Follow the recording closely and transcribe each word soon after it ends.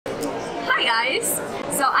Hi guys!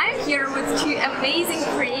 So I'm here with two amazing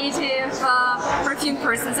creative perfume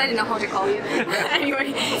persons. I don't know how to call you.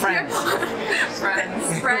 Anyway. Friends.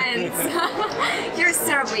 Friends. Here's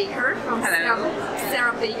Sarah Baker from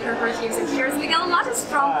Sarah Baker Perfumes, and here's Miguel Matos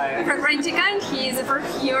from Fragrantica, and he is a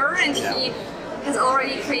perfumer, and he has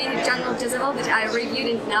already created Jungle JEZEBEL, which I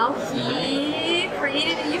reviewed, and now he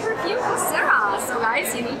created a new perfume for Sarah. So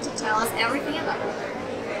guys, you need to tell us everything about it.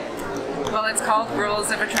 Well, it's called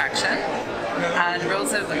Rules of Attraction, and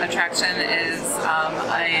Rules of Attraction is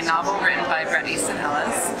a novel written by Bret Easton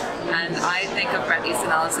Ellis, and I think of Bret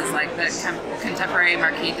Easton Ellis as like the contemporary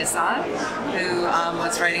Marquis de Sade, who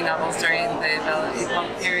was writing novels during the Belle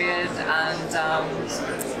Epoque period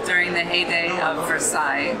and during the heyday of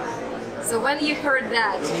Versailles. So when you heard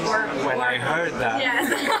that, I heard that, yes.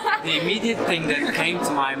 the immediate thing that came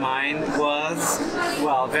to my mind was,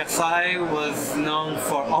 well, Versailles was known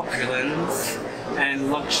for opulence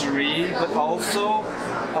and luxury, but also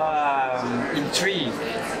intrigue,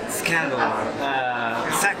 scandal,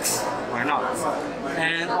 sex, or not.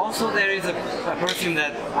 And also there is a perfume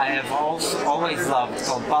that I have always loved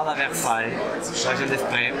called Bala Versailles,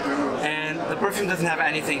 and the perfume doesn't have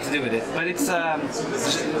anything to do with it, but it's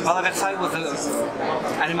Bala Versailles was an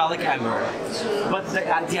animalic amber, but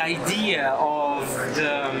the idea of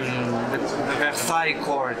the Versailles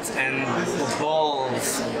court and the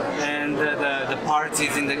balls and the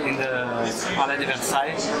parties in the Palais de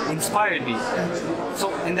Versailles inspired me.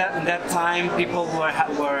 So in that time, people were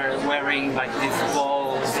wearing like these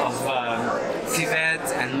balls of civet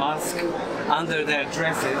and musk under their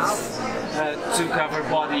dresses to cover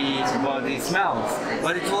body smells.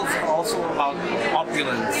 But it was also about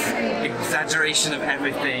opulence, exaggeration of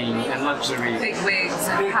everything, and luxury. Big wigs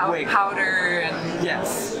and powder. And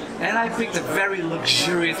yes. And I picked a very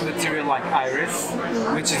luxurious material like iris,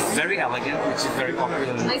 which is very elegant, which is very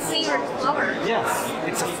opulent. My favorite flower. Yes,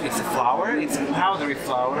 it's a flower, it's a powdery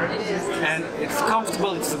flower, and it's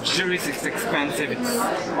comfortable, it's luxurious, it's expensive, it's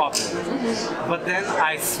opulent. But then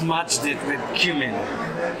I smudged it with cumin.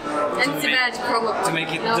 And civet, probably. To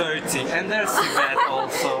make it dirty. And there's civet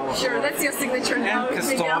also. Sure, that's your signature now. And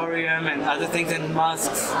castoreum and other things, and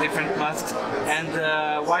musks, different musks,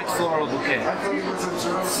 and white floral bouquet.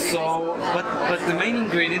 So, but the main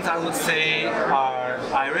ingredients I would say are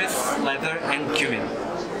iris, leather, and cumin.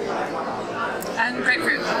 And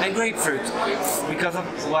grapefruit. And grapefruit, because of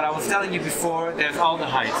what I was telling you before, there's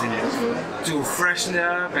aldehydes in it to freshen it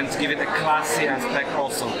up and to give it a classy aspect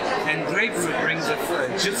also. And grapefruit brings a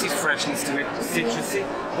juicy freshness to it, citrusy,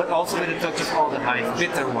 but also with a touch of aldehyde,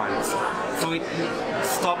 bitter ones. So it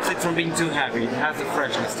stops it from being too heavy. It has a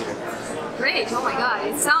freshness to it. Great! Oh my god,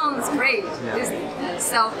 it sounds great. Yeah.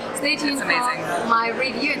 So stay tuned for my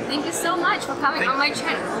review, and thank you so much for coming on my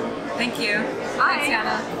channel. Thank you. Bye.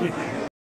 Thanks, Yana.